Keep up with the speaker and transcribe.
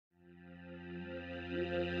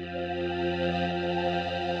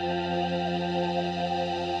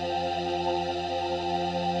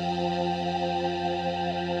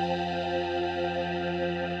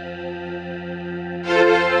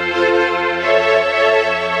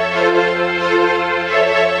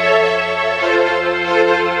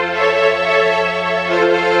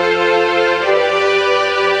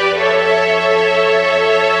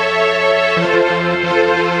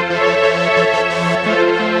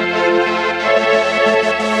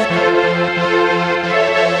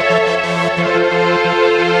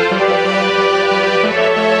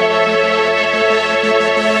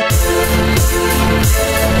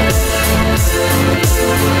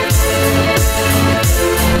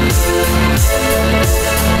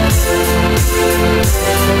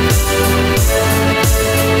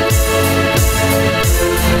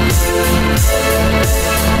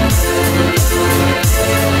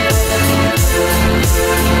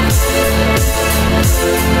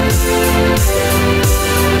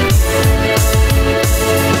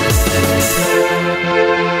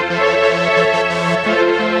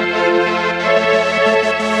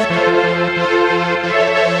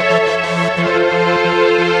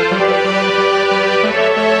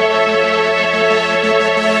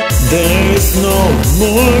There is no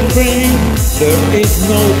more pain, there is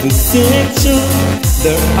no deception,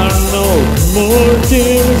 there are no more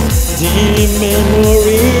tears, the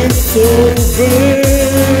memory is over.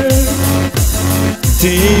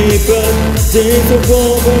 The bad days are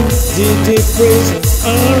over, the depressions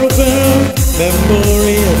are over,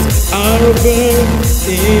 memories are over,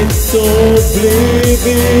 it's oblivion.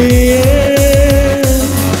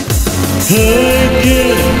 I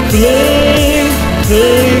can't play, I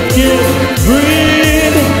can't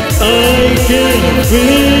breathe, I can't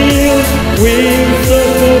feel winds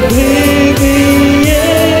of oblivion.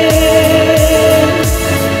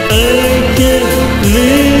 I can't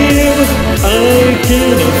live, I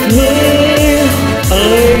can't fly, I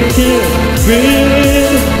can't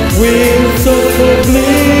feel winds of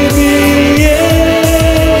oblivion.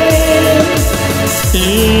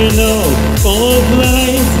 Enough of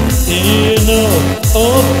lies, enough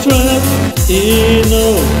of trust,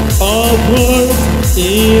 enough of words,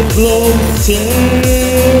 it blows again.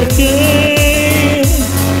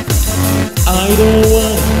 I don't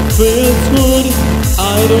want falsehood, I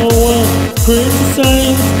don't want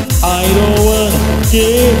criticize, I don't want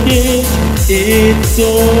cage, it's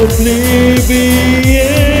oblivion.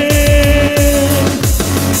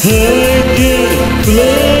 I can't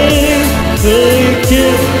fly, I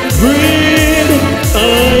can't breathe, I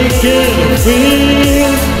can't feel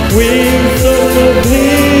winds of oblivion.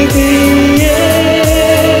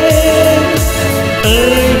 I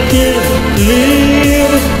can't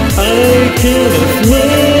live, I can't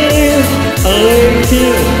smile, I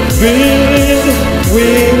can't breathe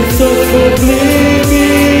winds of oblivion.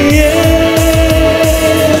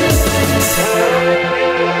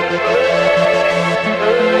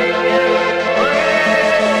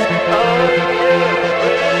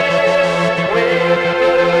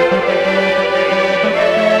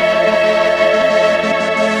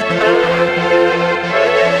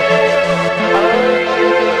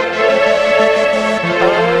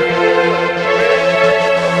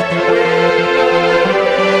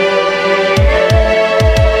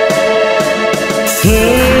 I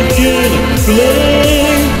can't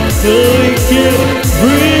fly, I can't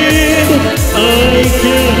breathe, I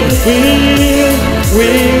can't feel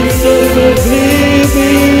winds of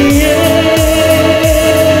oblivion.